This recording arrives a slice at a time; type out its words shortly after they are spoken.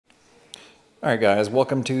Alright guys,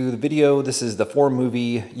 welcome to the video. This is the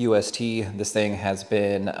Formovie UST. This thing has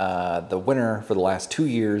been the winner for the last 2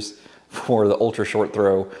 years for the ultra short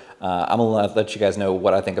throw. I'm going to let you guys know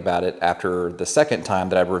what I think about it after the second time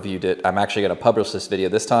that I've reviewed it. I'm actually going to publish this video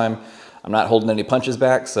this time. I'm not holding any punches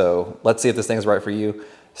back, so let's see if this thing is right for you.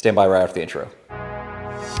 Stand by right after the intro.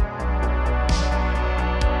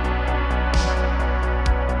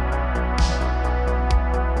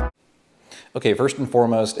 Okay, first and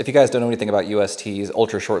foremost, if you guys don't know anything about USTs,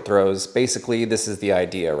 ultra short throws, basically this is the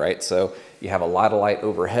idea, right? So you have a lot of light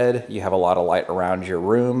overhead, you have a lot of light around your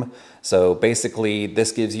room. So basically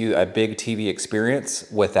this gives you a big TV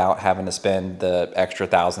experience without having to spend the extra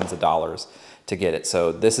thousands of dollars to get it.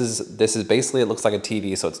 So this is basically, it looks like a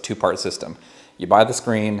TV, so it's a two-part system. You buy the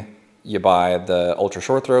screen, you buy the ultra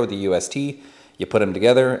short throw, the UST, you put them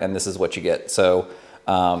together, and this is what you get. So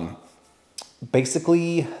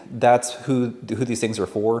basically, that's who these things are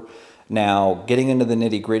for. Now, getting into the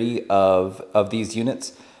nitty-gritty of these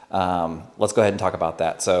units, let's go ahead and talk about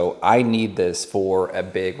that. So I need this for a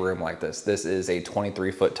big room like this. This is a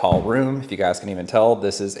 23-foot tall room. If you guys can even tell,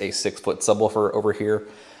 this is a 6-foot subwoofer over here.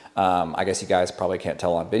 I guess you guys probably can't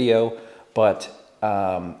tell on video, but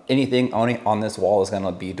anything on this wall is going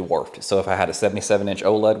to be dwarfed. So if I had a 77-inch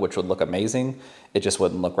OLED, which would look amazing, it just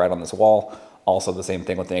wouldn't look right on this wall. Also the same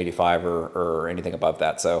thing with an 85 or anything above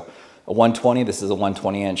that. So a 120, this is a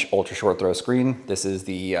 120-inch ultra short throw screen. This is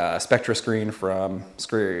the Spectra screen from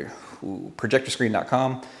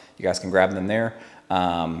projectorscreen.com. You guys can grab them there.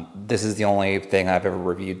 This is the only thing I've ever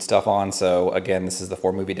reviewed stuff on. So again, this is the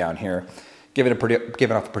Formovie down here. Giving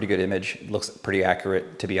off a pretty good image. It looks pretty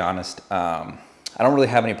accurate, to be honest. I don't really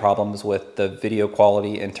have any problems with the video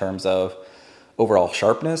quality in terms of overall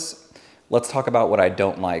sharpness. Let's talk about what I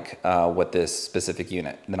don't like with this specific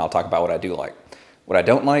unit, and then I'll talk about what I do like. What I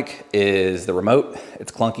don't like is the remote.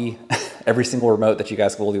 It's clunky. Every single remote that you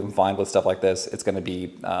guys will even find with stuff like this, it's going to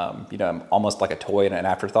be you know, almost like a toy and an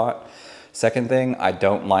afterthought. Second thing, I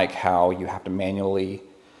don't like how you have to manually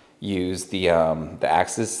use the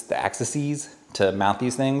axes to mount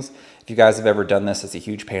these things. If you guys have ever done this, it's a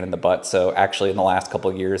huge pain in the butt. So actually, in the last couple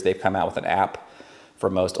of years, they've come out with an app for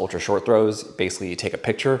most ultra short throws. Basically, you take a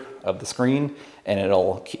picture of the screen and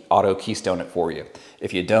it'll auto keystone it for you.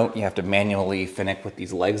 If you don't, you have to manually finick with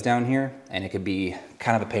these legs down here, and it could be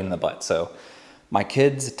kind of a pain in the butt. So my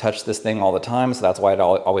kids touch this thing all the time, so that's why it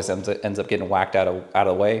always ends up getting whacked out of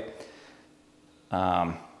the way.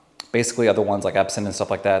 Basically, other ones like Epson and stuff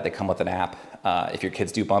like that, they come with an app. If your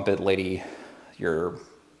kids do bump it, lady, your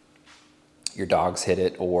dogs hit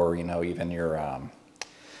it, or you know, even your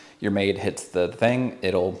maid hits the thing,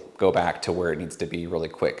 it'll go back to where it needs to be really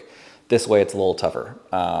quick. This way it's a little tougher.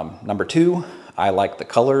 Number two, I like the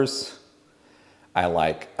colors. I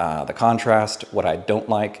like the contrast. What I don't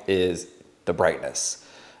like is the brightness.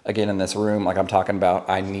 Again, in this room, like I'm talking about,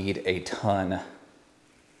 I need a ton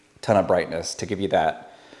of brightness to give you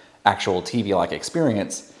that actual TV-like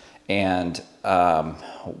experience. And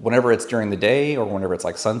whenever it's during the day or whenever it's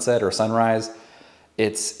like sunset or sunrise,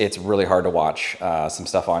 it's really hard to watch some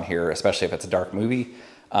stuff on here, especially if it's a dark movie.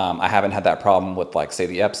 I haven't had that problem with, like, say,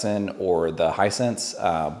 the Epson or the Hisense,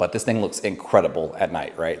 but this thing looks incredible at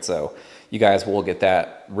night, right? So you guys will get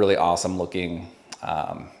that really awesome looking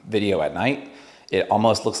video at night. It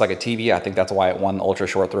almost looks like a TV. I think that's why it won the Ultra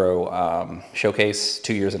Short Throw showcase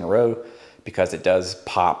 2 years in a row, because it does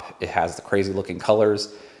pop. It has the crazy looking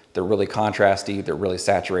colors. They're really contrasty, they're really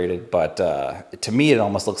saturated, but to me it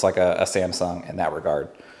almost looks like a Samsung in that regard.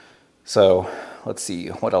 So let's see,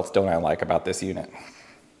 what else don't I like about this unit?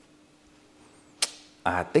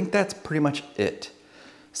 I think that's pretty much it.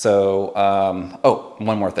 So, oh,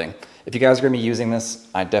 one more thing. If you guys are gonna be using this,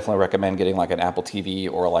 I definitely recommend getting like an Apple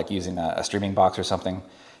TV or like using a streaming box or something,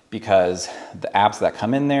 because the apps that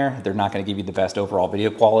come in there, they're not gonna give you the best overall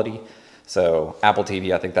video quality. So Apple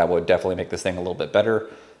TV, I think that would definitely make this thing a little bit better.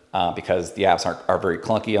 Because the apps are very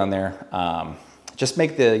clunky on there. Just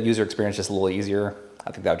make the user experience just a little easier.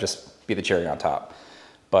 I think that would just be the cherry on top.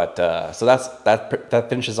 But so that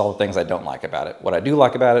finishes all the things I don't like about it. What I do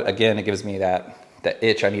like about it, again, it gives me that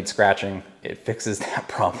itch I need scratching. It fixes that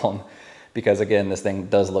problem, because again, this thing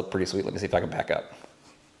does look pretty sweet. Let me see if I can back up.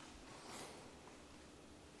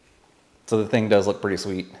 So the thing does look pretty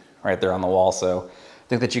sweet right there on the wall. So I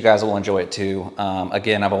think that you guys will enjoy it too.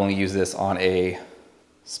 Again, I've only used this on a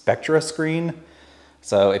Spectra screen.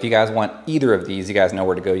 So if you guys want either of these, you guys know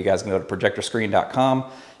where to go. You guys can go to projectorscreen.com.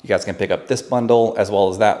 You guys can pick up this bundle as well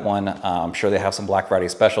as that one. I'm sure they have some Black Friday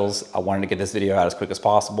specials. I wanted to get this video out as quick as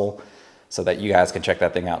possible so that you guys can check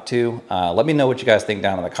that thing out too. Let me know what you guys think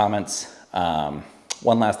down in the comments.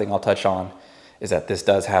 One last thing I'll touch on is that this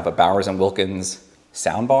does have a Bowers & Wilkins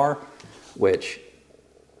soundbar, which,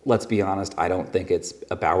 let's be honest, I don't think it's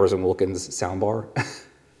a Bowers & Wilkins soundbar,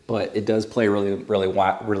 but it does play really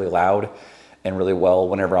loud and really well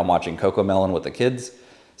whenever I'm watching Cocomelon with the kids.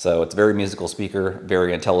 So it's a very musical speaker,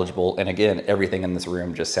 very intelligible, and again, everything in this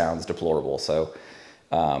room just sounds deplorable. So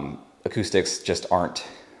acoustics just aren't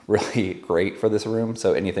really great for this room,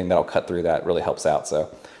 so anything that'll cut through that really helps out.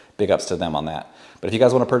 So big ups to them on that. But if you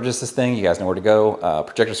guys want to purchase this thing, you guys know where to go.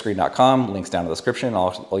 Projectorscreen.com, links down in the description.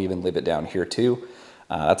 I'll even leave it down here too.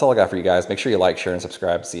 That's all I got for you guys. Make sure you like, share, and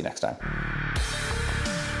subscribe. See you next time.